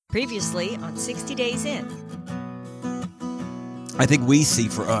Previously on 60 Days In. I think we see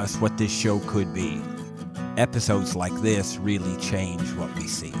for us what this show could be. Episodes like this really change what we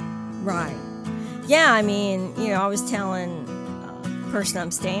see. Right. Yeah, I mean, I was telling the person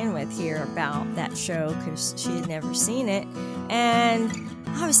I'm staying with here about that show because she had never seen it. And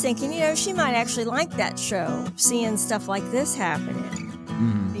I was thinking, she might actually like that show, seeing stuff like this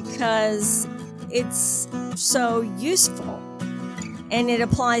happening. Because it's so useful. And it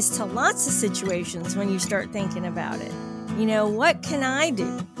applies to lots of situations when you start thinking about it. What can I do?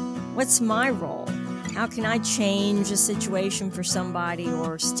 What's my role? How can I change a situation for somebody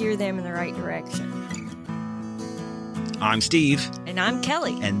or steer them in the right direction? I'm Steve. And I'm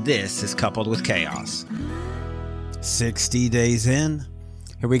Kelly. And this is Coupled with Chaos. 60 Days In.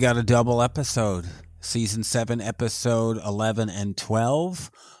 Here we got a double episode. Season 7, episode 11 and 12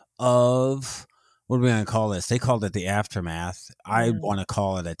 of... What are we going to call this? They called it The Aftermath. I want to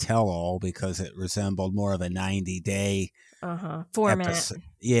call it a tell-all because it resembled more of a 90-day format. Episode.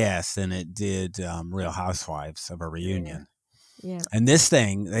 Yes, than it did Real Housewives of a Reunion. Yeah. And this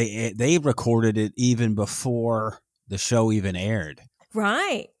thing, they recorded it even before the show even aired.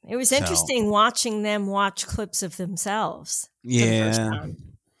 Right. It was interesting watching them watch clips of themselves. Yeah. For the first time.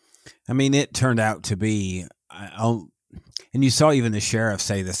 I mean, it turned out to be... And you saw even the sheriff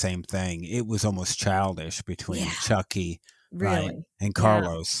say the same thing. It was almost childish between Chucky right, and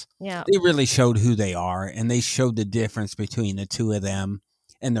Carlos. Yeah. They really showed who they are, and they showed the difference between the two of them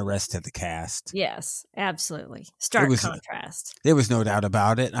and the rest of the cast. Yes, absolutely. Stark contrast. There was no doubt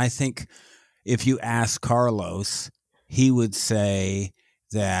about it. I think if you ask Carlos, he would say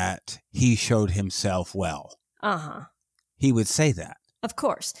that he showed himself well. Uh-huh. He would say that. Of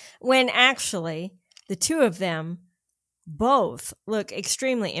course. When actually... the two of them both look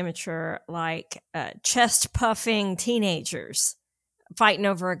extremely immature, like chest-puffing teenagers fighting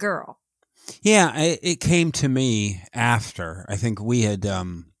over a girl. Yeah, it came to me after. I think we had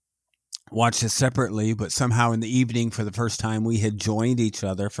watched it separately, but somehow in the evening for the first time, we had joined each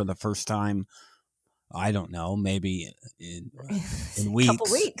other for the first time. I don't know, maybe in weeks.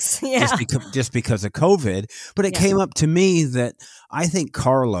 Couple weeks, yeah. Just because of COVID. But it came up to me that I think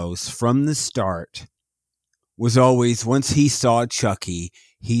Carlos, from the start, was always, once he saw Chucky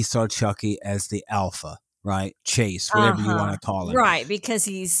as the alpha, right? Chase, whatever you want to call him. Right, because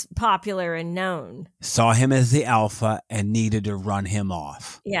he's popular and known. Saw him as the alpha and needed to run him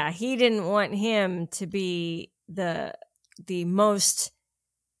off. Yeah, he didn't want him to be the most...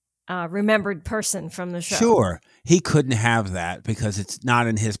 remembered person from the show. Sure. He couldn't have that because it's not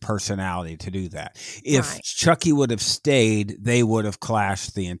in his personality to do that. If Chucky would have stayed, they would have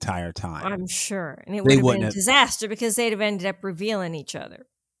clashed the entire time. I'm sure. And it would have been a disaster because they'd have ended up revealing each other.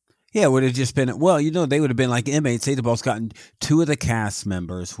 Yeah, it would have just been, they would have been like inmates. They'd have both gotten, two of the cast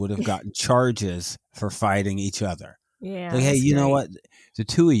members would have gotten charges for fighting each other. Yeah. Like, hey, you know what? The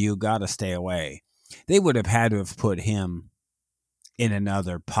two of you got to stay away. They would have had to have put him in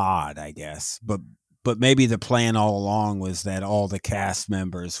another pod, I guess. But maybe the plan all along was that all the cast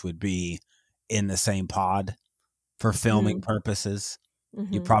members would be in the same pod for filming purposes.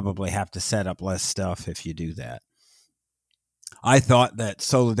 Mm-hmm. You probably have to set up less stuff if you do that. I thought that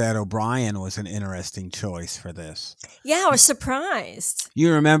Soledad O'Brien was an interesting choice for this. Yeah, I was surprised.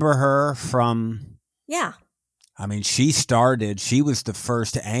 You remember her from... Yeah. I mean, she was the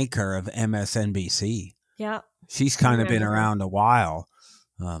first anchor of MSNBC. Yeah. She's kind of been around a while.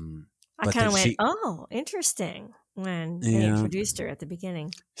 I kind of went, interesting, when they introduced her at the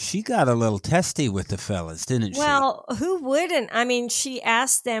beginning. She got a little testy with the fellas, didn't she? Well, who wouldn't? I mean, she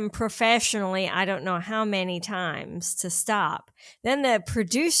asked them professionally, I don't know how many times, to stop. Then the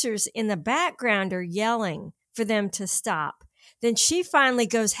producers in the background are yelling for them to stop. Then she finally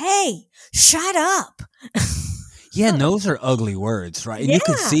goes, hey, shut up. Yeah, and those are ugly words, right? And you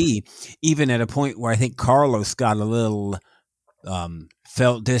could see, even at a point where I think Carlos got a little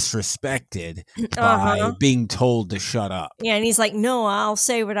felt disrespected by being told to shut up. Yeah, and he's like, no, I'll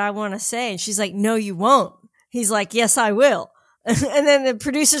say what I want to say. And she's like, no, you won't. He's like, yes, I will. And then the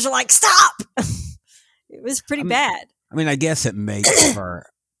producers are like, stop. It was pretty bad. I mean, I guess it makes for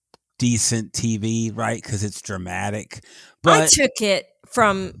decent TV, right? Because it's dramatic. But I took it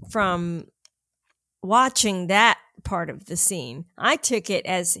from watching that part of the scene. I took it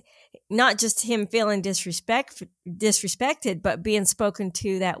as not just him feeling disrespected, but being spoken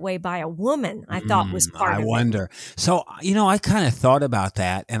to that way by a woman, I thought was part of it. I wonder. So, I kind of thought about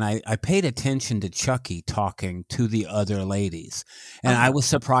that, and I paid attention to Chucky talking to the other ladies. And I was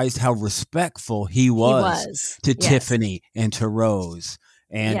surprised how respectful he was to Tiffany and to Rose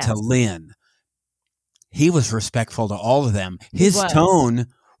and to Lynn. He was respectful to all of them. His tone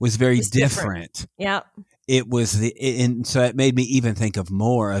was very It's different. different. Yep. It was and so it made me even think of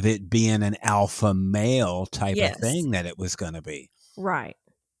more of it being an alpha male type Yes. of thing that it was going to be. Right.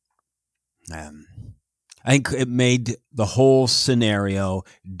 I think it made the whole scenario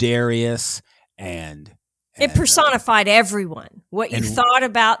Darius it personified everyone. What you and- thought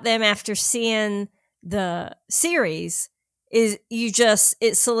about them after seeing the series is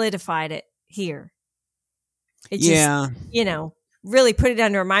it solidified it here. It just, really put it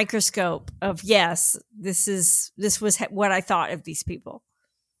under a microscope of, yes, this was what I thought of these people.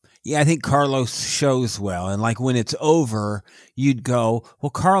 Yeah, I think Carlos shows well. And like when it's over, you'd go,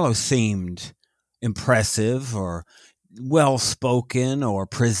 well, Carlos seemed impressive or well-spoken or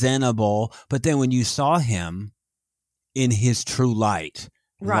presentable. But then when you saw him in his true light,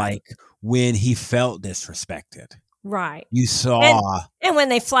 Right. like when he felt disrespected, right, you saw. And when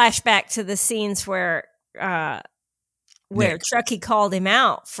they flash back to the scenes where Nick. Chucky called him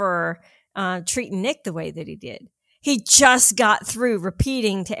out for treating Nick the way that he did. He just got through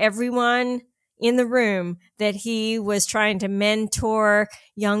repeating to everyone in the room that he was trying to mentor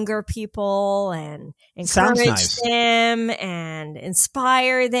younger people and encourage them and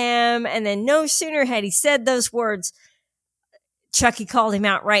inspire them. And then no sooner had he said those words, Chucky called him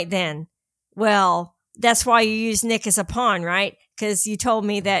out right then. Well, that's why you use Nick as a pawn, right? Because you told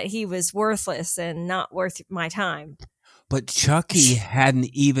me that he was worthless and not worth my time. But Chucky hadn't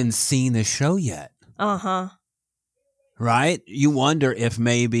even seen the show yet. Uh-huh. Right? You wonder if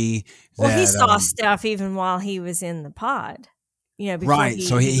maybe he saw stuff even while he was in the pod. Before right.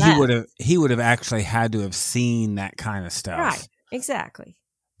 So he would have actually had to have seen that kind of stuff. Right. Exactly.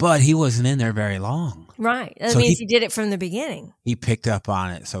 But he wasn't in there very long. Right. That means he did it from the beginning. He picked up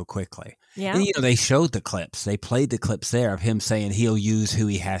on it so quickly. Yeah. And, they showed the clips. They played the clips there of him saying he'll use who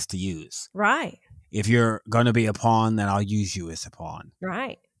he has to use. Right. If you're going to be a pawn, then I'll use you as a pawn.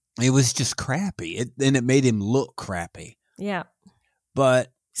 Right. It was just crappy. It made him look crappy. Yeah.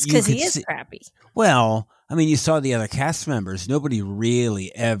 But it's because he is crappy. Well, I mean, you saw the other cast members. Nobody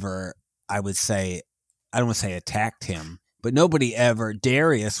really ever, I don't want to say attacked him, but nobody ever.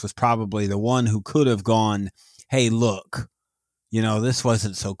 Darius was probably the one who could have gone, hey, look, this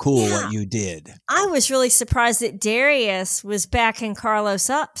wasn't so cool what you did. I was really surprised that Darius was backing Carlos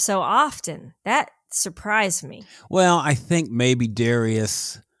up so often. That surprised me. Well, I think maybe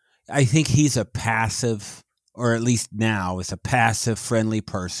Darius, I think he's a passive, or at least now is a passive, friendly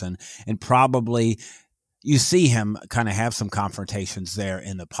person. And probably you see him kind of have some confrontations there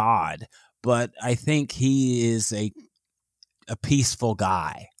in the pod. But I think he is a peaceful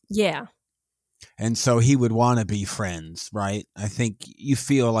guy. Yeah. And so he would want to be friends, right? I think you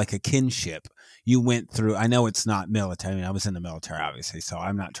feel like a kinship. You went through, I know it's not military. I mean, I was in the military, obviously, so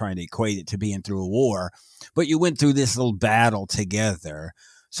I'm not trying to equate it to being through a war. But you went through this little battle together.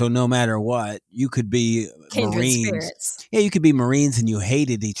 So no matter what, you could be Kindred Marines. Spirits. Yeah, you could be Marines and you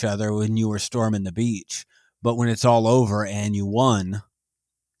hated each other when you were storming the beach. But when it's all over and you won,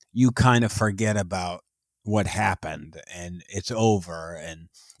 you kind of forget about what happened and it's over. And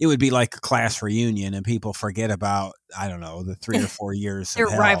it would be like a class reunion and people forget about, I don't know, the 3 or 4 years Their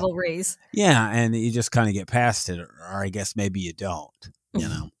of hell. rivalries. Yeah, and you just kind of get past it, or I guess maybe you don't,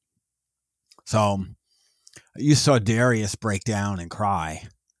 So you saw Darius break down and cry.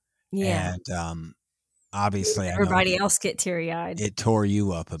 Yeah. And obviously everybody else get teary-eyed. It tore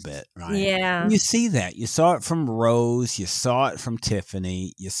you up a bit, right? Yeah. And you see that. You saw it from Rose, you saw it from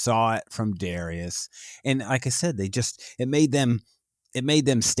Tiffany, you saw it from Darius. And like I said, it made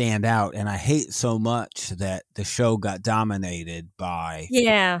them stand out. And I hate so much that the show got dominated by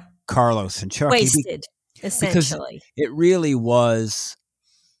Carlos and Chucky. Wasted, essentially. Because it really was,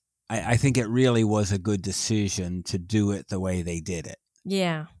 I think it really was a good decision to do it the way they did it.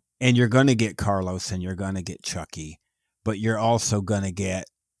 Yeah. And you're going to get Carlos and you're going to get Chucky, but you're also going to get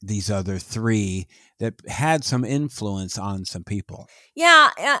these other 3 that had some influence on some people.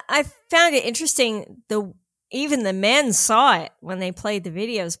 Yeah, I found it interesting. Even the men saw it when they played the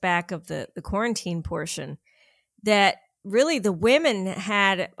videos back of the quarantine portion, that really the women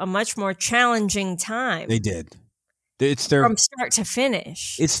had a much more challenging time. They did. From start to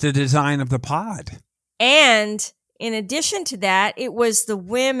finish. It's the design of the pod. And in addition to that, it was the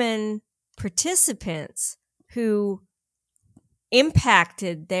women participants who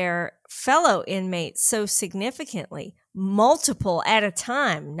impacted their fellow inmates so significantly, multiple at a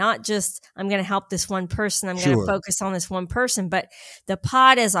time, not just, I'm going to help this one person, I'm going to focus on this one person, but the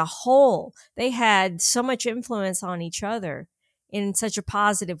pod as a whole. They had so much influence on each other in such a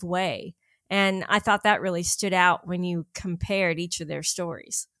positive way. And I thought that really stood out when you compared each of their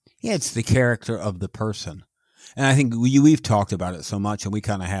stories. Yeah, it's the character of the person. And I think we've talked about it so much, and we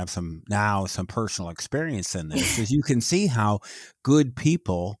kind of have some personal experience in this, is you can see how good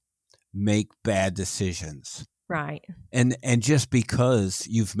people make bad decisions. Right. And just because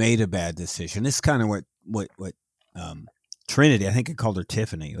you've made a bad decision, it's kind of what Trinity, I think I called her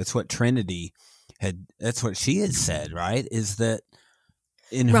Tiffany. That's what Trinity that's what she had said, right? Is that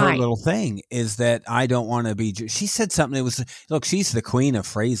in her little thing is that I don't want to be, she said something that was, look, she's the queen of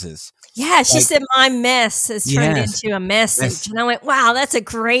phrases. Yeah, she said my mess has turned into a message. And I went, wow, that's a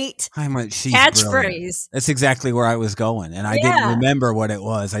great catchphrase. That's exactly where I was going. And I didn't remember what it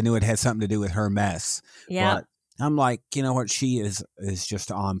was. I knew it had something to do with her mess. Yeah. But I'm like, you know what? She is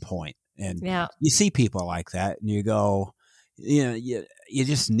just on point. And you see people like that and you go, you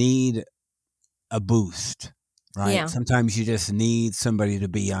just need a boost, right? Yeah. Sometimes you just need somebody to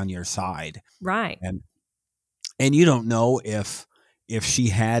be on your side. Right. And you don't know if she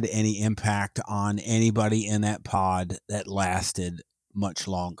had any impact on anybody in that pod that lasted much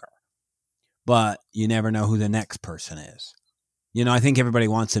longer. But you never know who the next person is. I think everybody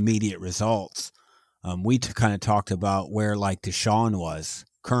wants immediate results. We kind of talked about where like Deshaun was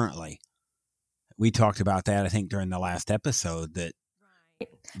currently. We talked about that, I think, during the last episode. That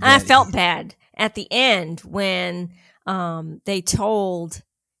I felt bad at the end when they told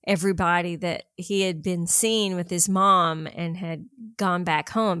everybody that he had been seen with his mom and had gone back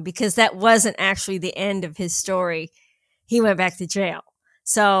home, because that wasn't actually the end of his story. He went back to jail.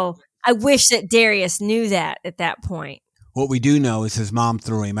 So I wish that Darius knew that at that point. What we do know is his mom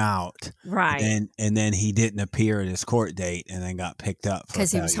threw him out. Right. And then he didn't appear at his court date and then got picked up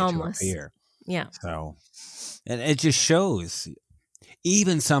because he was homeless. Yeah. So, and it just shows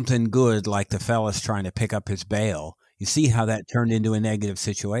even something good like the fella's trying to pick up his bail. You see how that turned into a negative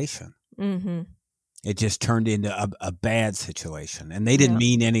situation. Mm-hmm. It just turned into a bad situation, and they didn't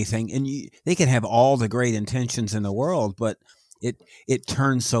mean anything. And they can have all the great intentions in the world, but it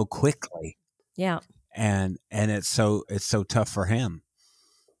turns so quickly. Yeah. And it's so tough for him.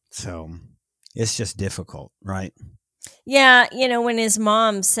 So it's just difficult, right? Yeah, when his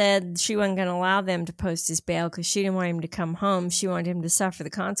mom said she wasn't going to allow them to post his bail because she didn't want him to come home, she wanted him to suffer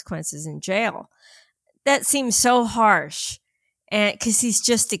the consequences in jail. That seems so harsh, and because he's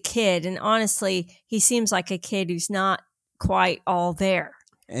just a kid, and honestly, he seems like a kid who's not quite all there.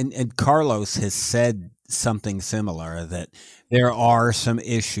 And Carlos has said something similar, that there are some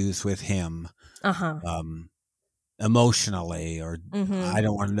issues with him, emotionally, or I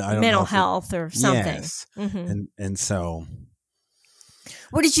don't mental health or something. Yes, and so,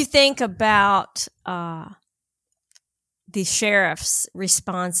 what did you think about the sheriff's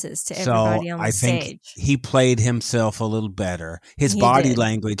responses to everybody on the stage? I think he played himself a little better. His body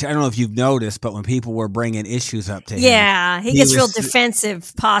language, I don't know if you've noticed, but when people were bringing issues up to him, he gets real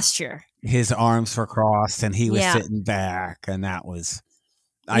defensive posture. His arms were crossed and he was sitting back, and that was,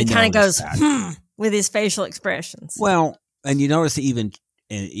 he kind of goes, with his facial expressions. Well, and you notice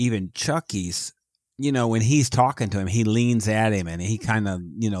even Chucky's, when he's talking to him, he leans at him and he kind of,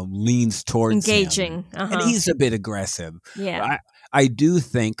 leans towards engaging him. And he's a bit aggressive. Yeah. I do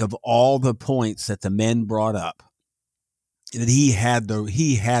think of all the points that the men brought up, that he had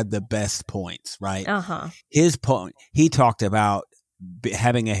the best points, right? His point, he talked about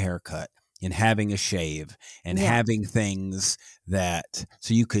having a haircut and having a shave and having things that,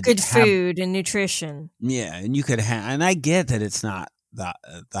 so you could good food and nutrition. Yeah. And you could have, and I get that it's not the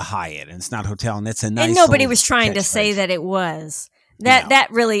Hyatt and it's not hotel, and it's a nice, and nobody was trying to say that it was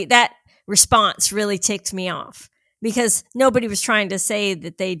that response really ticked me off, because nobody was trying to say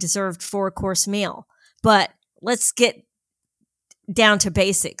that they deserved 4-course meal, but let's get down to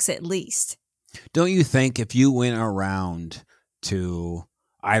basics at least. Don't you think if you went around to,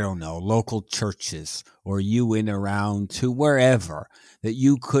 I don't know, local churches, or you went around to wherever, that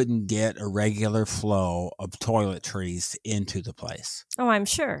you couldn't get a regular flow of toiletries into the place? Oh, I'm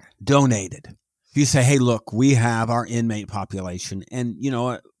sure. Donated. If you say, hey, look, we have our inmate population, and you know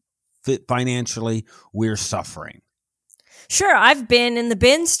what, financially, we're suffering. Sure. I've been in the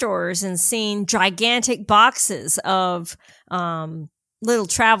bin stores and seen gigantic boxes of little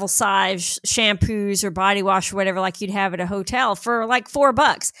travel size shampoos or body wash or whatever, like you'd have at a hotel, for like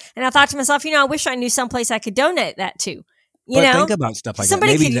 $4. And I thought to myself, I wish I knew someplace I could donate that to. Think about stuff like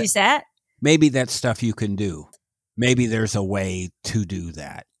somebody that. Somebody could use that. Maybe that's stuff you can do. Maybe there's a way to do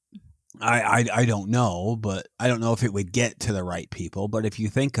that. I don't know, but I don't know if it would get to the right people. But if you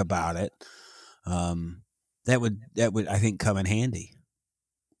think about it, that would I think come in handy.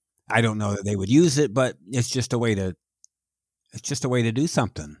 I don't know that they would use it, but it's just a way to do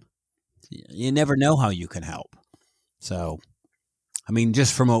something. You never know how you can help. So, I mean,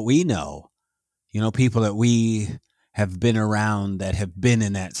 just from what we know, People that we have been around that have been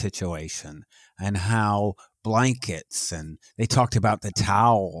in that situation, and how blankets, and they talked about the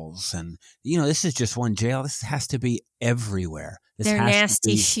towels, and this is just one jail. This has to be everywhere. Their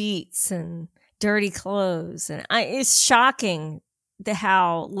nasty sheets and dirty clothes, and it's shocking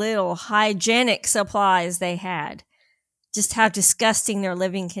how little hygienic supplies they had. Just how disgusting their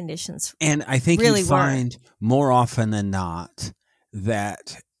living conditions. And I think really you find more often than not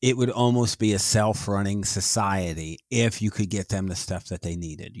that it would almost be a self-running society if you could get them the stuff that they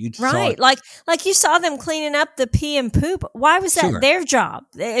needed. Right. Like you saw them cleaning up the pee and poop. Why was that their job?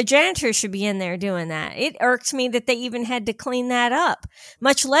 A janitor should be in there doing that. It irks me that they even had to clean that up,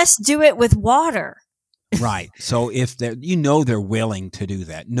 much less do it with water. Right. So if they're willing to do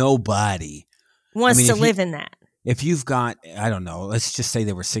that. Nobody wants to live in that. If you've got, I don't know, let's just say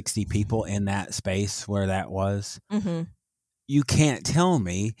there were 60 people in that space where that was. Mm-hmm. You can't tell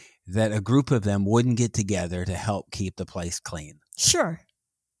me that a group of them wouldn't get together to help keep the place clean. Sure.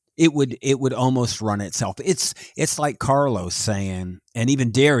 It would almost run itself. It's like Carlos saying, and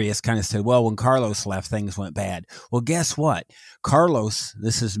even Darius kind of said, well, when Carlos left, things went bad. Well, guess what? Carlos,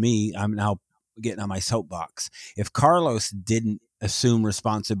 this is me, I'm now getting on my soapbox. If Carlos didn't assume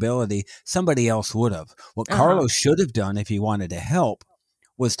responsibility, somebody else would have. What Carlos should have done if he wanted to help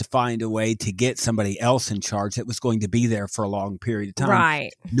was to find a way to get somebody else in charge that was going to be there for a long period of time.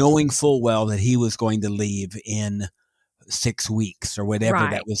 Right. Knowing full well that he was going to leave in 6 weeks or whatever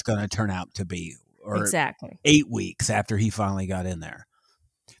that was going to turn out to be. Or exactly. 8 weeks after he finally got in there.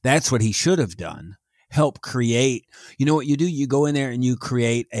 That's what he should have done. Help create. You know what you do? You go in there and you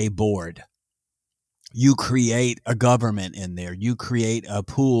create a board. You create a government in there. You create a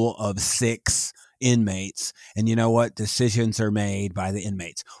pool of 6 inmates. And you know what? Decisions are made by the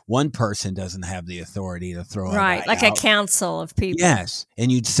inmates. One person doesn't have the authority to throw a guy like out. A council of people. Yes. And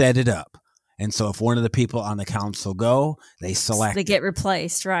you'd set it up. And so if one of the people on the council go, they select. They get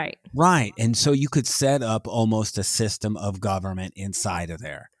replaced, right. Right. And so you could set up almost a system of government inside of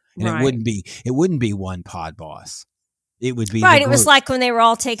there. And right. it wouldn't be one pod boss. It would be right. It was like when they were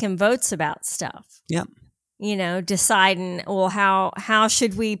all taking votes about stuff. Yep. Deciding, well, how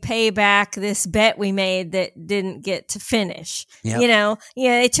should we pay back this bet we made that didn't get to finish? Yep.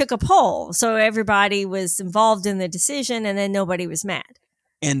 They took a poll, so everybody was involved in the decision, and then nobody was mad.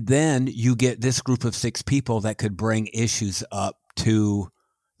 And then you get this group of 6 people that could bring issues up to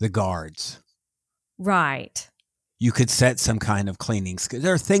the guards. Right. You could set some kind of cleaning.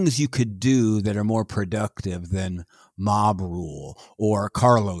 There are things you could do that are more productive than mob rule or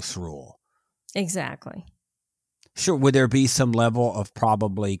Carlos rule. Exactly. Sure. Would there be some level of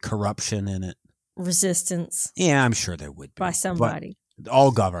probably corruption in it? Resistance. Yeah, I'm sure there would be. By somebody. But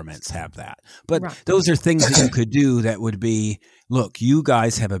all governments have that. But right. Those are things that you could do that would be, look, you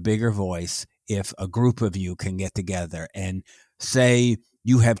guys have a bigger voice if a group of you can get together and say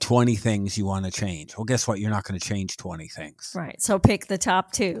you have 20 things you want to change. Well, guess what? You're not going to change 20 things. Right. So pick the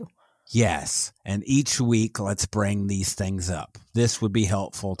top 2. Yes. And each week, let's bring these things up. This would be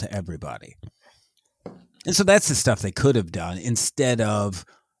helpful to everybody. And so that's the stuff they could have done instead of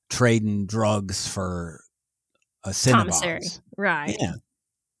trading drugs for a Cinnabons. Commissary. Right. Yeah.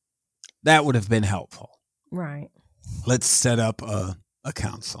 That would have been helpful. Right. Let's set up a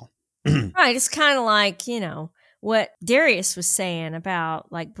council. Right. It's kind of like, what Darius was saying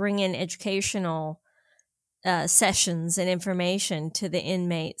about like bringing educational sessions and information to the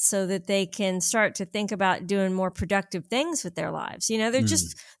inmates so that they can start to think about doing more productive things with their lives. They're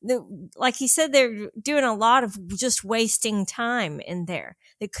just, like he said, they're doing a lot of just wasting time in there.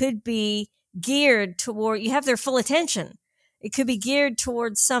 It could be geared toward, you have their full attention. It could be geared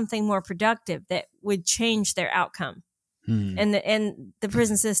towards something more productive that would change their outcome. And the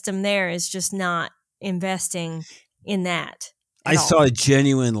prison system there is just not investing in that. I saw a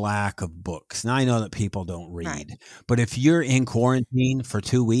genuine lack of books. Now I know that people don't read, right. But if you're in quarantine for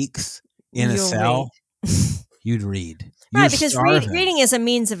 2 weeks in a cell, you'd read. Right, because reading is a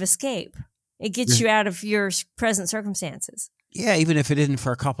means of escape. It gets you out of your present circumstances. Yeah, even if it isn't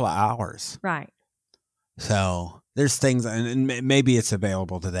for a couple of hours. Right. So there's things, and maybe it's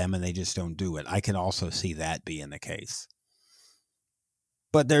available to them and they just don't do it. I can also see that being the case.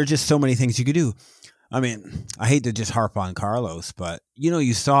 But there are just so many things you could do. I mean, I hate to just harp on Carlos, but,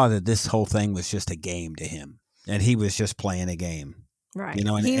 you saw that this whole thing was just a game to him. And he was just playing a game. Right.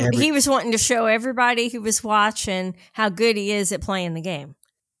 And he was wanting to show everybody who was watching how good he is at playing the game.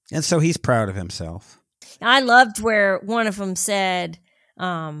 And so he's proud of himself. I loved where one of them said,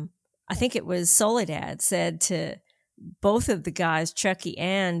 I think it was Soledad, said to both of the guys, Chucky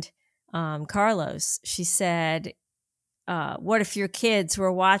and Carlos, she said, what if your kids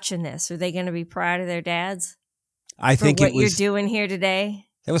were watching this? Are they going to be proud of their dads? I for think what it was you're doing here today?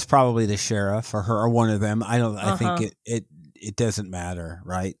 It was probably the sheriff or her or one of them. I Uh-huh. think it doesn't matter,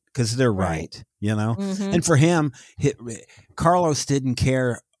 right? Because they're right, you know. Mhm. And for him, Carlos didn't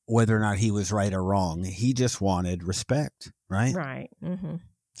care whether or not he was right or wrong. He just wanted respect, right? Right. Mm-hmm.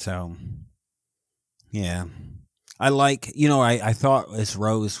 So, yeah. I like, I thought as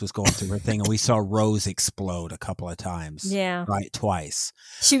Rose was going through her thing, and we saw Rose explode a couple of times. Yeah. Right, twice.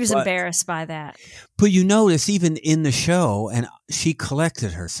 She was But- embarrassed by that. But you notice even in the show, and she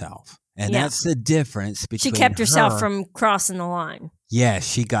collected herself. And Yeah. that's the difference She between kept herself her- from crossing the line. Yeah,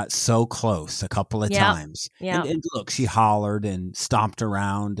 she got so close a couple of Yep. times. Yep. And look, she hollered and stomped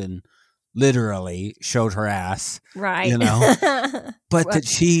around and literally showed her ass. Right. You know? But Right. that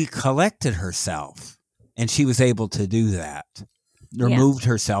she collected herself, and she was able to do that. Removed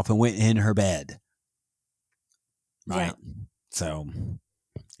herself and went in her bed. Right. So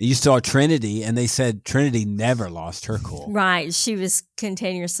you saw Trinity, and they said Trinity never lost her cool. Right. She was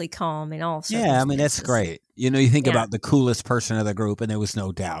continuously calm in all Yeah, I mean, that's circumstances. great. You think Yeah. about the coolest person of the group, and there was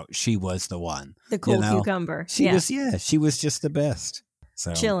no doubt she was the one. The cool know? cucumber. She yeah. was just the best.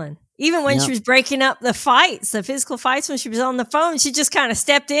 So Chilling. Even when Yep. she was breaking up the fights, the physical fights, when she was on the phone, she just kind of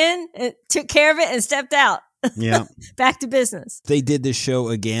stepped in and took care of it and stepped out. yeah. Back to business. If they did this show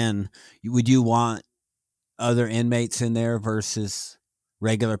again, would you want other inmates in there versus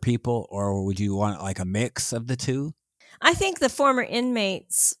regular people, or would you want like a mix of the two? I think the former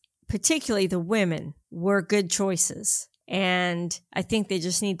inmates, particularly the women, were good choices. And I think they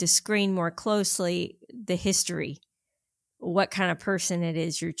just need to screen more closely the history, what kind of person it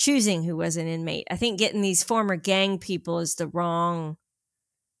is you're choosing who was an inmate. I think getting these former gang people is the wrong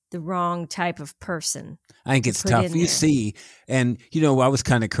type of person. I think it's put tough. in You there. see, and I was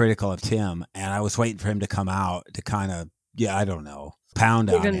kind of critical of Tim, and I was waiting for him to come out to kind of, I don't know, pound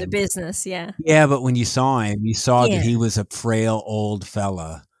Give on him him. the business. Yeah. Yeah, but when you saw him, you saw Yeah. that he was a frail old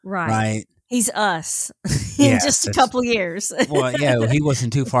fella, Right. right? He's us Yeah, in just a that's- couple years. Well, yeah, he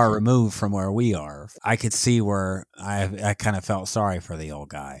wasn't too far removed from where we are. I could see where I kind of felt sorry for the old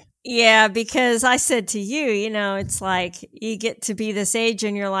guy. Yeah, because I said to you, it's like you get to be this age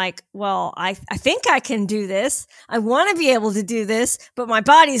and you're like, well, I think I can do this. I want to be able to do this, but my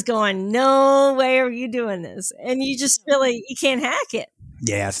body's going, no way are you doing this. And you just really, you can't hack it.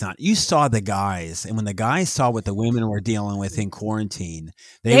 Yeah, it's not. You saw the guys, and when the guys saw what the women were dealing with in quarantine,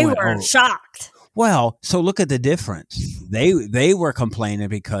 They went, were "Oh." shocked. Well, so look at the difference. They were complaining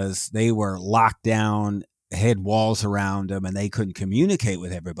because they were locked down, had walls around them, and they couldn't communicate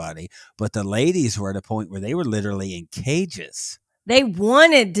with everybody. But the ladies were at a point where they were literally in cages. They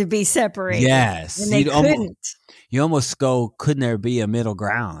wanted to be separated. Yes, And they You'd almo- couldn't. you almost go, couldn't there be a middle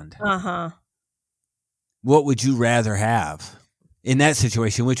ground? Uh-huh. What would you rather have? In that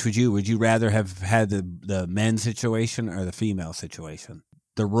situation, which would you rather have had the men's situation or the female situation?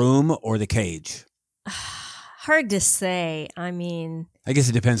 The room or the cage? Hard to say. I mean, I guess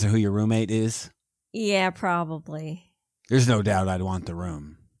it depends on who your roommate is. yeah, probably. There's no doubt I'd want the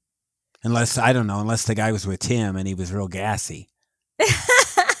room. Unless the guy was with Tim and he was real gassy.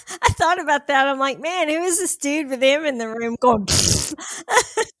 I thought about that. I'm like, man, who is this dude with him in the room going?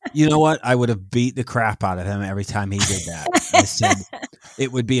 You know what? I would have beat the crap out of him every time he did that. I said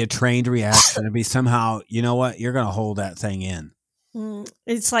it would be a trained reaction. It'd be somehow, you know what? You're going to hold that thing in.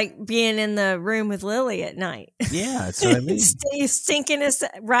 It's like being in the room with Lily at night. Yeah, that's what I mean. Stinking us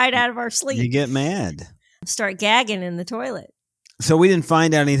right out of our sleep. You get mad. Start gagging in the toilet. So we didn't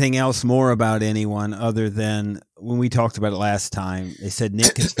find out anything else more about anyone other than when we talked about it last time. They said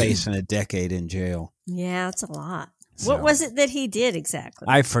Nick is facing a decade in jail. Yeah, that's a lot. So- What was it that he did exactly?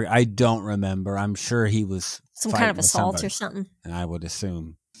 I don't remember. I'm sure he was Some fighting kind of with assault somebody, or something? and I would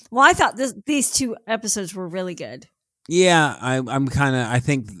assume. Well, I thought these two episodes were really good. Yeah, I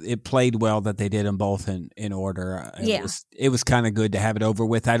think it played well that they did them both in order. Yeah. It was kind of good to have it over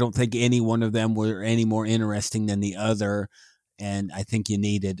with. I don't think any one of them were any more interesting than the other, and I think you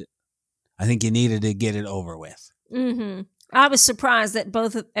needed to get it over with. Mm-hmm. I was surprised that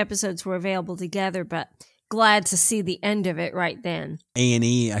both episodes were available together, but glad to see the end of it right then.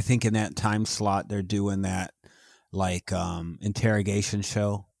 A&E, I think in that time slot they're doing that like interrogation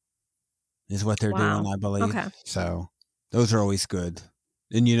show is what they're Wow. doing, I believe. Okay. So those are always good.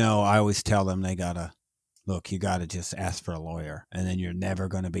 And I always tell them you gotta just ask for a lawyer, and then you're never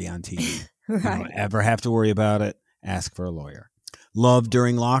going to be on TV. You Right. don't ever have to worry about it. Ask for a lawyer. Love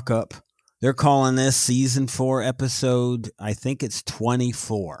During Lockup. They're calling this season 4 episode, I think it's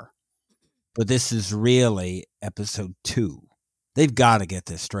 24. But this is really episode 2. They've got to get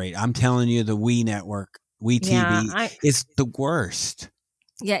this straight. I'm telling you, the WE network WeTV is the worst.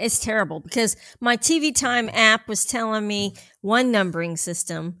 Yeah, it's terrible because my TV Time app was telling me one numbering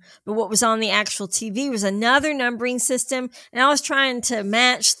system, but what was on the actual TV was another numbering system. And I was trying to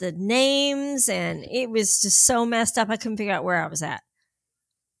match the names and it was just so messed up. I couldn't figure out where I was at.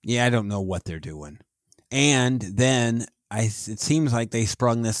 Yeah, I don't know what they're doing. And then it seems like they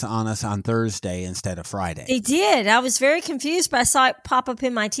sprung this on us on Thursday instead of Friday. They did. I was very confused, but I saw it pop up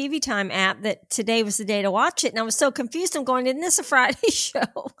in my TV Time app that today was the day to watch it. And I was so confused. I'm going, isn't this a Friday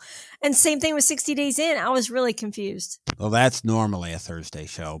show? And same thing with 60 Days In. I was really confused. Well, that's normally a Thursday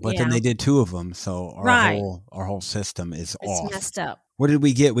show, but then they did 2 of them. So our whole system is off. It's messed up. What did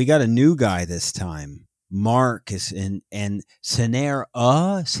we get? We got a new guy this time. Mark is in, and Sanair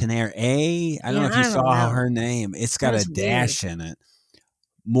A. I don't know if you saw her name. It's got a dash in it.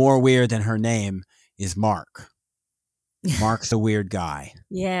 More weird than her name is Mark. Mark's a weird guy.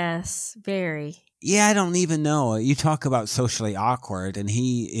 Yes, very. Yeah, I don't even know. You talk about socially awkward, and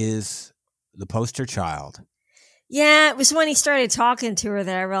he is the poster child. Yeah, it was when he started talking to her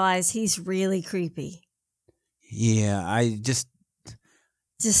that I realized he's really creepy. Yeah, I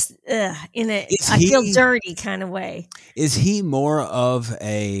feel dirty kind of way. Is he more of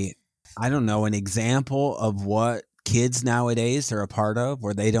an example of what kids nowadays are a part of,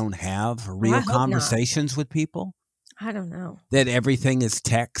 where they don't have real conversations with people? I don't know. That everything is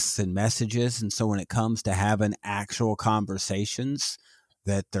texts and messages, and so when it comes to having actual conversations,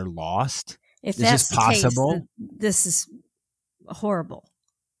 that they're lost? If that's the possible, case, this is horrible.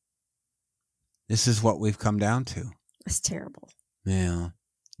 This is what we've come down to. It's terrible. Yeah.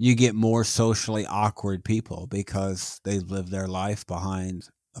 You get more socially awkward people because they live their life behind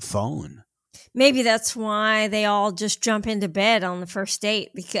a phone. Maybe that's why they all just jump into bed on the first date,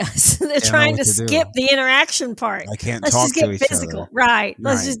 because they're trying to skip the interaction part. I can't talk to each other. Right.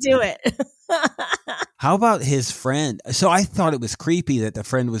 Let's just do it. How about his friend? So I thought it was creepy that the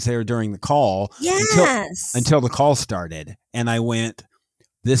friend was there during the call. Yes. Until the call started. And I went,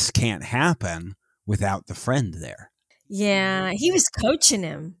 this can't happen without the friend there. Yeah, he was coaching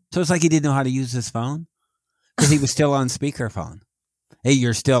him. So it's like he didn't know how to use his phone because he was still on speakerphone. Hey,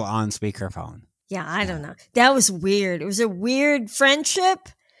 you're still on speakerphone. Yeah, I don't know. That was weird. It was a weird friendship,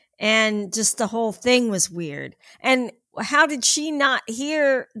 and just the whole thing was weird. And how did she not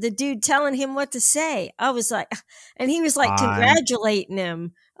hear the dude telling him what to say? I was like, and he was like congratulating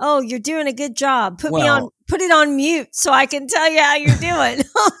him. Oh, you're doing a good job. Put it on mute so I can tell you how you're doing.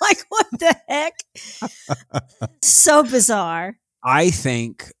 I'm like, what the heck? So bizarre. I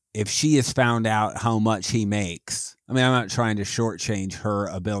think if she has found out how much he makes, I mean, I'm not trying to shortchange her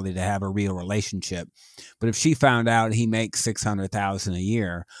ability to have a real relationship, but if she found out he makes $600,000 a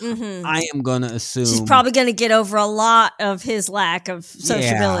year, I am going to assume she's probably going to get over a lot of his lack of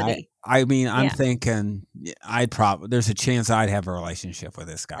sociability. I mean, I'm thinking there's a chance I'd have a relationship with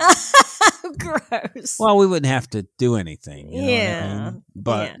this guy. Gross. Well, we wouldn't have to do anything. You know what I mean?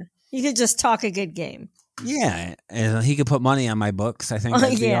 But you could just talk a good game. Yeah, and he could put money on my books. I think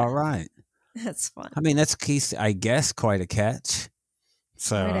that'd be all right. That's fun. I mean, that's I guess quite a catch.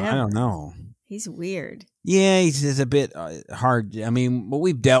 So I don't know. He's weird. Yeah, he's a bit hard. I mean,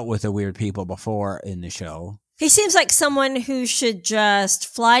 we've dealt with the weird people before in the show. He seems like someone who should just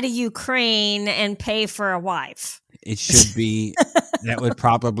fly to Ukraine and pay for a wife. It should be,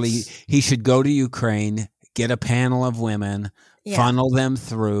 he should go to Ukraine, get a panel of women, funnel them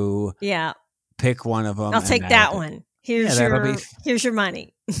through. Yeah. Pick one of them. I'll take that one. Here's your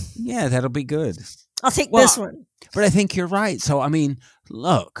money. Yeah, that'll be good. I'll take this one. But I think you're right. So, I mean,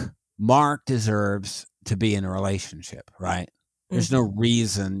 look, Mark deserves to be in a relationship, right? There's no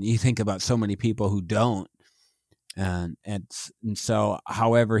reason. You think about so many people who don't. And so,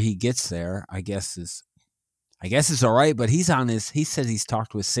 however he gets there, I guess it's all right. But he says he's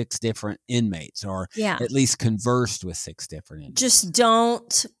talked with 6 different inmates, or at least conversed with 6 different inmates. Just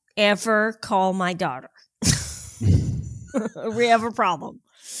don't ever call my daughter. We have a problem.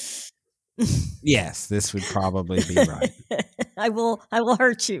 Yes, this would probably be right. I will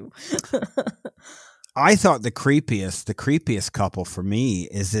hurt you. I thought the creepiest couple for me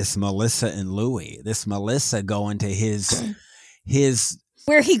is this Melissa and Louis. This Melissa going to his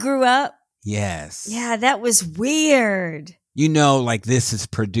where he grew up. Yes. Yeah, that was weird. You know, like this is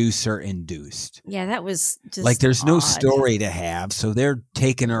producer induced. Yeah, that was just like there's no story to have. So they're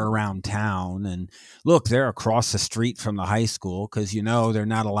taking her around town, and look, they're across the street from the high school because, you know, they're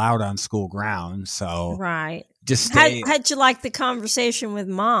not allowed on school grounds. So right. Just stay. How'd you like the conversation with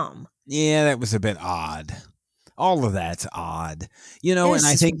Mom? Yeah, that was a bit odd. All of that's odd. You know, and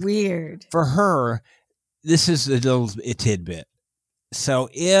I think weird. For her, this is a tidbit. So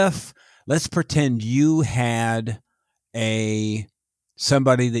if let's pretend you had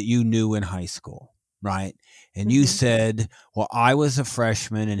somebody that you knew in high school, right? And you said, well, I was a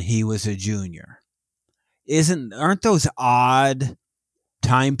freshman and he was a junior. Aren't those odd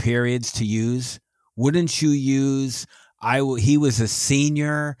time periods to use? Wouldn't you use he was a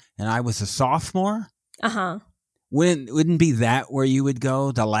senior and I was a sophomore? Uh-huh. Wouldn't be that where you would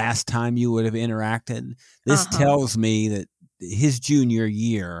go the last time you would have interacted? This tells me that his junior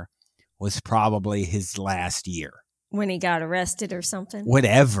year was probably his last year. When he got arrested or something?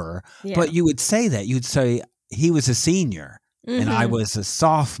 Whatever. Yeah. But you would say that. You'd say he was a senior and I was a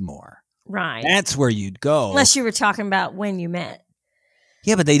sophomore. Right. That's where you'd go. Unless you were talking about when you met.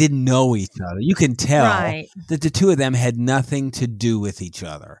 Yeah, but they didn't know each other. You can tell that the two of them had nothing to do with each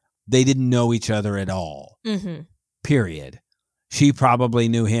other. They didn't know each other at all. Mm-hmm. Period. She probably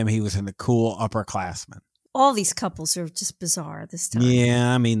knew him. He was a cool upperclassman. All these couples are just bizarre this time.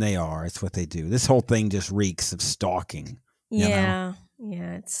 Yeah, I mean, they are. It's what they do. This whole thing just reeks of stalking. Yeah.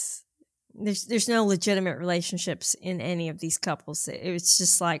 Yeah, there's no legitimate relationships in any of these couples. It's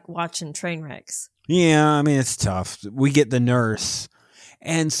just like watching train wrecks. Yeah, I mean, it's tough. We get the nurse.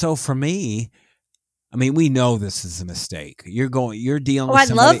 And so for me, I mean, we know this is a mistake. You're dealing with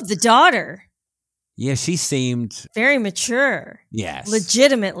somebody. I love the daughter. Yeah, she seemed very mature. Yes.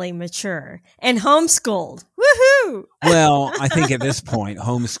 Legitimately mature. And homeschooled. Woohoo! Well, I think at this point,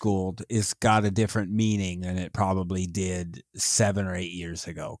 homeschooled is got a different meaning than it probably did 7 or 8 years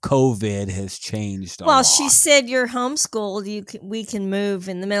ago. COVID has changed a lot. Well, she said you're homeschooled. We can move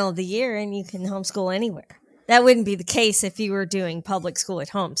in the middle of the year and you can homeschool anywhere. That wouldn't be the case if you were doing public school at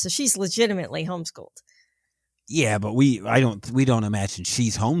home. So she's legitimately homeschooled. Yeah, but we don't imagine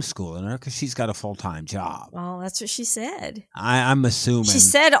she's homeschooling her because she's got a full-time job. Well, that's what she said. I'm assuming she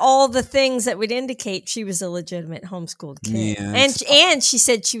said all the things that would indicate she was a legitimate homeschooled kid. Yeah, and she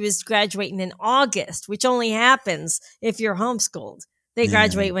said she was graduating in August, which only happens if you're homeschooled. They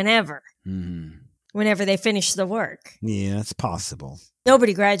graduate whenever. Mm-hmm. Whenever they finish the work. Yeah, it's possible.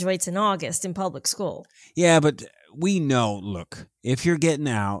 Nobody graduates in August in public school. Yeah, but we know, look, if you're getting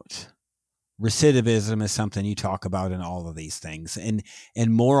out, recidivism is something you talk about in all of these things. And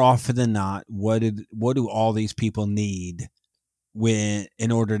more often than not, what do all these people need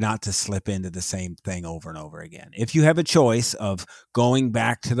in order not to slip into the same thing over and over again? If you have a choice of going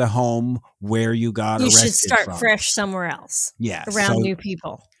back to the home where you got arrested, you should start fresh somewhere else. Yeah, around new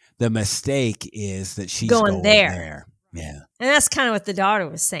people. The mistake is that she's going there. Yeah. And that's kind of what the daughter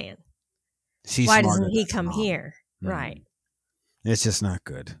was saying. Why doesn't he come here? Mm-hmm. Right. It's just not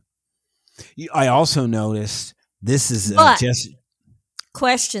good. I also noticed this is just...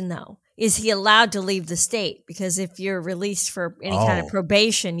 Question, though. Is he allowed to leave the state? Because if you're released for any kind of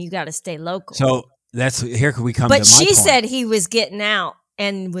probation, you got to stay local. So here we come to my point. But she said he was getting out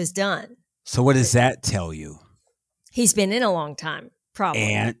and was done. So what does that tell you? He's been in a long time.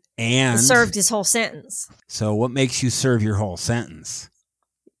 Probably. And served his whole sentence. So what makes you serve your whole sentence?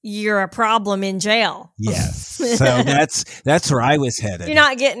 You're a problem in jail. Yes. So that's where I was headed. You're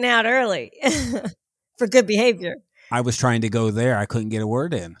not getting out early for good behavior. I was trying to go there. I couldn't get a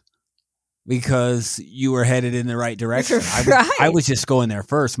word in because you were headed in the right direction. I was just going there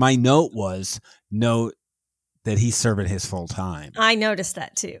first. My note that he's serving his full time. I noticed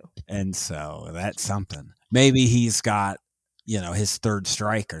that too. And so that's something. Maybe he's got his third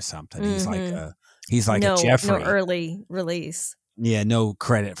strike or something. Mm-hmm. He's like a Jeffrey. No early release. Yeah, no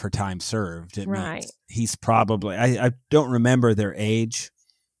credit for time served. Right. He's probably, I don't remember their age,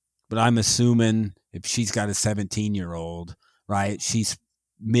 but I'm assuming if she's got a 17-year-old, right, she's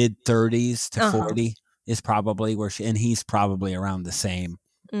mid-30s to 40 is probably where and he's probably around the same.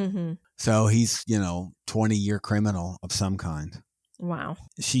 Mm-hmm. So he's, 20-year criminal of some kind. Wow.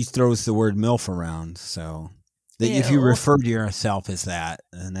 She throws the word MILF around, so... If you refer to yourself as that,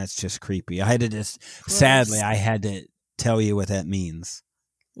 and that's just creepy. I had to sadly, I had to tell you what that means.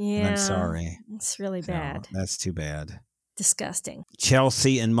 Yeah. And I'm sorry. It's really bad. That's too bad. Disgusting.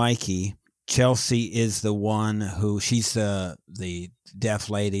 Chelsea and Mikey. Chelsea is the one she's the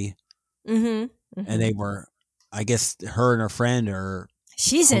deaf lady. Mm-hmm. Mm-hmm. And they were, I guess her and her friend are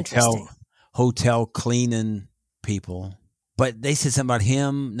interesting. Hotel cleaning people. But they said something about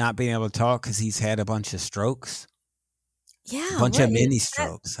him not being able to talk because he's had a bunch of strokes. Yeah. A bunch of mini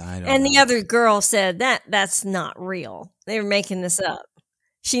strokes. I don't know. The other girl said that's not real. They were making this up.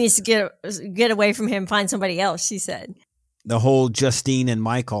 She needs to get away from him, find somebody else, she said. The whole Justine and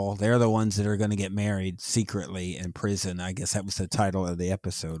Michael, they're the ones that are going to get married secretly in prison. I guess that was the title of the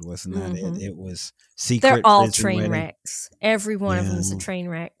episode, wasn't that it? It was secret. They're all train wrecks. Every one of them is a train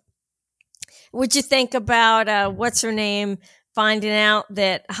wreck. What'd you think about, what's her name, finding out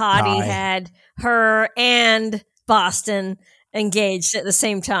that Hottie Ty. had her and Boston engaged at the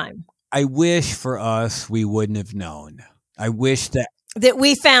same time. I wish for us we wouldn't have known. I wish that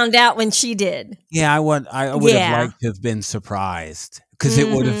we found out when she did. Yeah, I would have liked to have been surprised, because it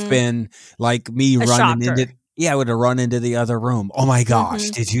would have been like me running shocker. into. Yeah, I would have run into the other room. Oh my gosh,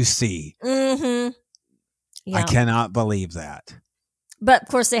 did you see? Mm-hmm. Yeah. I cannot believe that. But of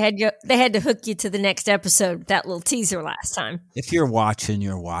course, they had to hook you to the next episode. That little teaser last time. If you're watching,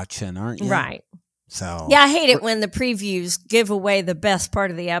 aren't you? Right. So yeah, I hate it when the previews give away the best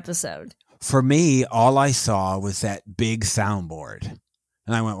part of the episode. For me, all I saw was that big soundboard.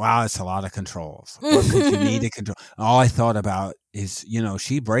 And I went, wow, it's a lot of controls. What could you need to control? All I thought about is,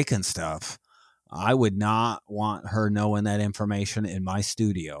 she breaking stuff. I would not want her knowing that information in my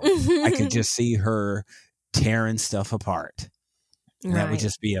studio. I could just see her tearing stuff apart. And that would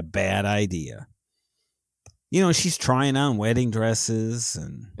just be a bad idea. She's trying on wedding dresses.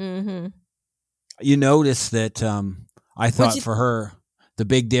 And you notice that I thought for her, the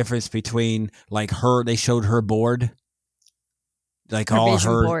big difference between they showed her board. Like her all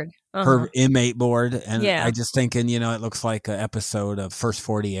vision board. Her inmate board. And yeah. I just thinking, it looks like an episode of First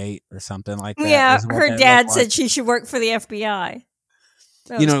 48 or something like that. Yeah, her dad said she should work for the FBI.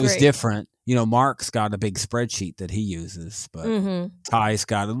 It was different. Mark's got a big spreadsheet that he uses, but Ty's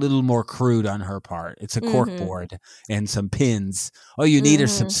got a little more crude on her part. It's a cork board and some pins. All you need are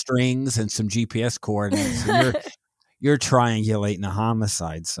some strings and some GPS coordinates. And you're triangulating a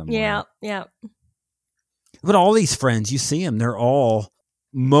homicide somewhere. Yeah. But all these friends, you see them,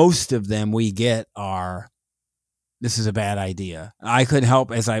 most of them we get are, this is a bad idea. I couldn't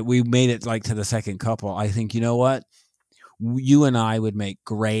help we made it to the second couple. I think, you know what? You and I would make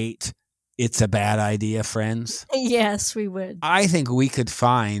great, it's a bad idea friends. Yes, we would. I think we could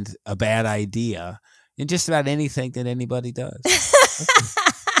find a bad idea in just about anything that anybody does.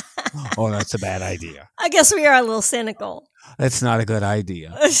 Oh, that's a bad idea. I guess we are a little cynical. That's not a good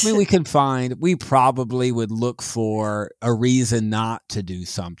idea. I mean, we probably would look for a reason not to do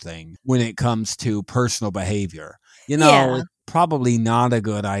something when it comes to personal behavior. It's probably not a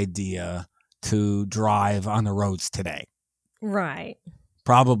good idea to drive on the roads today. Right.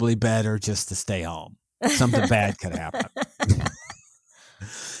 Probably better just to stay home. Something bad could happen.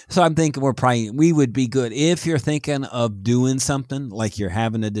 So I'm thinking we would be good if you're thinking of doing something, like you're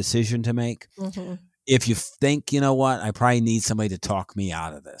having a decision to make. If you think, you know what, I probably need somebody to talk me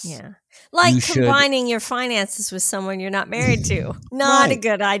out of this. Yeah. Like combining your finances with someone you're not married to. Not a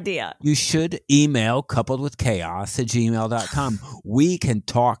good idea. You should email coupledwithchaos@gmail.com. We can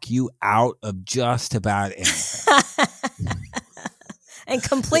talk you out of just about anything. And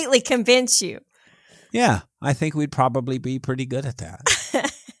completely convince you. Yeah. I think we'd probably be pretty good at that.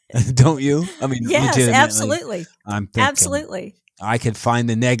 Don't you? I mean, yes, absolutely. I'm thinking, absolutely. I could find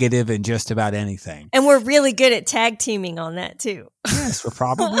the negative in just about anything. And we're really good at tag teaming on that too. Yes, we're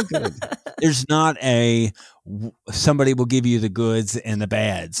probably good. There's not somebody will give you the goods and the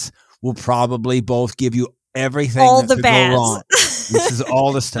bads. We'll probably both give you everything all that the could bads. go wrong. This is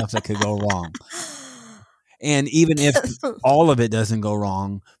all the stuff that could go wrong. And even if all of it doesn't go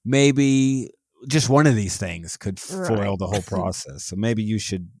wrong, maybe just one of these things could foil the whole process. So maybe you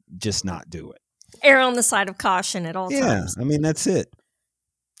should just not do it. Err on the side of caution at all times. Yeah, I mean, that's it.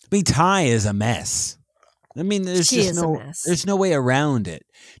 I mean, Ty is a mess. I mean, there's no way around it.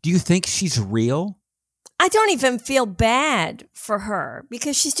 Do you think she's real? I don't even feel bad for her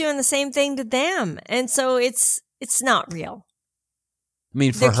because she's doing the same thing to them. And so it's not real. I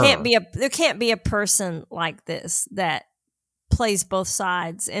mean, there can't be a person like this that plays both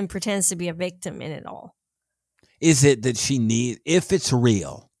sides and pretends to be a victim in it all. Is it that if it's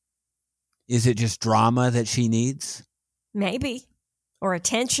real, is it just drama that she needs? Maybe. Or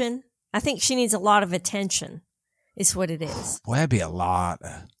attention. I think she needs a lot of attention is what it is. Boy, that'd be a lot.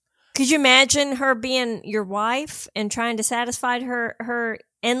 Could you imagine her being your wife and trying to satisfy her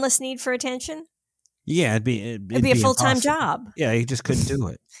endless need for attention? Yeah, it'd be a full-time job. Yeah, you just couldn't do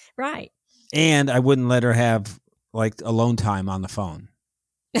it. Right. And I wouldn't let her have alone time on the phone.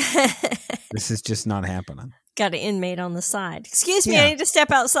 This is just not happening. Got an inmate on the side. Excuse me, I need to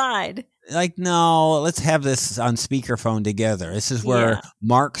step outside. No, let's have this on speakerphone together. This is where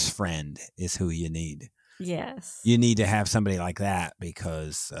Mark's friend is who you need. Yes. You need to have somebody like that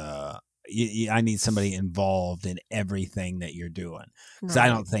because I need somebody involved in everything that you're doing. Because I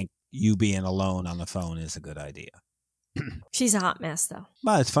don't think you being alone on the phone is a good idea. She's a hot mess, though.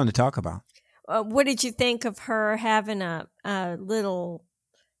 Well, it's fun to talk about. What did you think of her having a little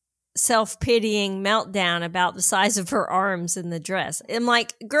self-pitying meltdown about the size of her arms in the dress? I'm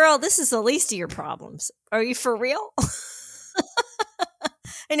like, girl, this is the least of your problems. Are you for real?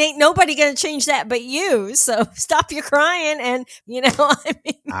 And ain't nobody going to change that but you. So stop your crying. And, I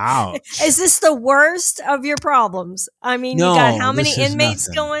mean, Ouch. is this the worst of your problems? I mean, No, you got how many this is inmates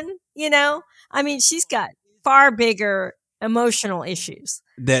nothing. going, I mean, she's got far bigger emotional issues.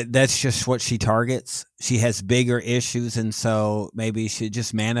 That's just what she targets. She has bigger issues. And so maybe she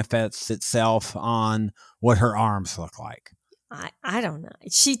just manifests itself on what her arms look like. I don't know.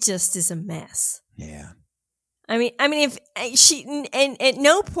 She just is a mess. Yeah. I mean, if she, and at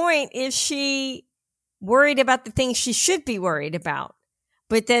no point is she worried about the things she should be worried about,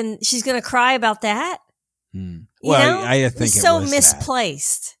 but then she's going to cry about that. Well, I think it's it so was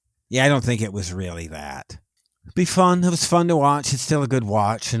misplaced. That. Yeah, I don't think it was really that. It'd be fun. It was fun to watch. It's still a good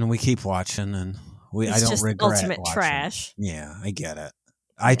watch, and we keep watching, and I don't just regret ultimate watching. Trash. Yeah, I get it.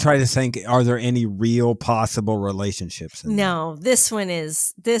 I try to think, are there any real possible relationships? No, this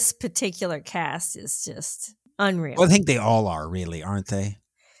particular cast is just unreal. Well, I think they all are, really, aren't they?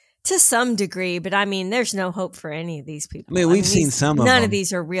 To some degree, but I mean, there's no hope for any of these people. I mean, we've seen some of them. None of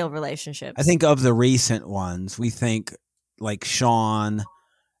these are real relationships. I think of the recent ones, we think like Sean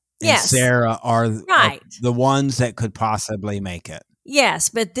and Sarah are the ones that could possibly make it. Yes,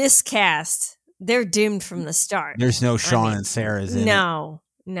 but this cast, they're doomed from the start. There's no Sean and Sarah's in it. No.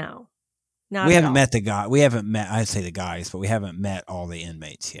 Not we at haven't all. met the guy. We haven't met, I'd say the guys, but we haven't met all the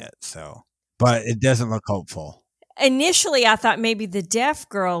inmates yet. So, but it doesn't look hopeful. Initially, I thought maybe the deaf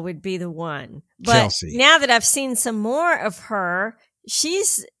girl would be the one. But Chelsea. Now that I've seen some more of her,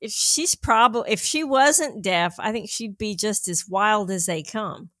 she's probably, if she wasn't deaf, I think she'd be just as wild as they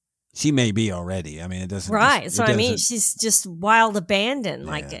come. She may be already. I mean, it doesn't. Right. So I mean, she's just wild abandoned.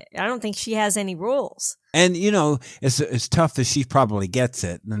 Yeah. Like, I don't think she has any rules. And, as tough as she probably gets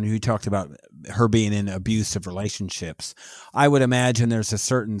it, and you talked about her being in abusive relationships, I would imagine there's a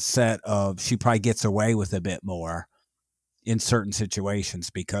certain set of, she probably gets away with a bit more in certain situations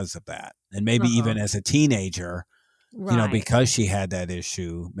because of that. And maybe even as a teenager, because she had that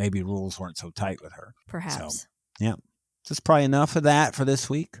issue, maybe rules weren't so tight with her. Perhaps. So, yeah. That's probably enough of that for this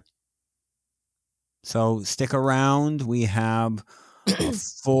week. So stick around. We have a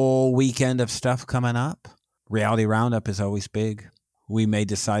full weekend of stuff coming up. Reality Roundup is always big. We may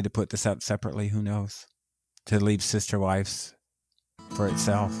decide to put this up separately. Who knows? To leave Sister Wives for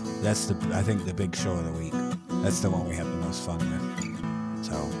itself. That's I think the big show of the week. That's the one we have the most fun with.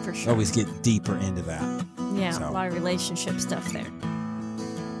 So for sure. Always get deeper into that. Yeah, a lot of relationship stuff there.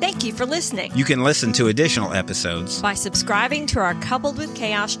 Thank you for listening. You can listen to additional episodes by subscribing to our Coupled with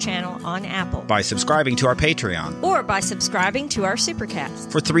Chaos channel on Apple, by subscribing to our Patreon, or by subscribing to our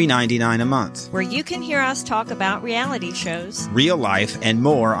Supercast for $3.99 a month, where you can hear us talk about reality shows, real life, and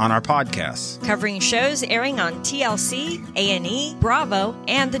more on our podcasts, covering shows airing on TLC, A&E, Bravo,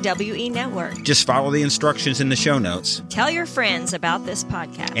 and the WE Network. Just follow the instructions in the show notes. Tell your friends about this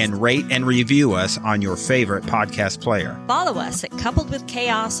podcast. And rate and review us on your favorite podcast player. Follow us at Coupled with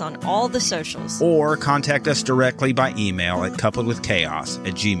Chaos on all the socials. Or contact us directly by email at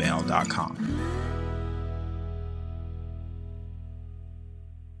coupledwithchaos@gmail.com.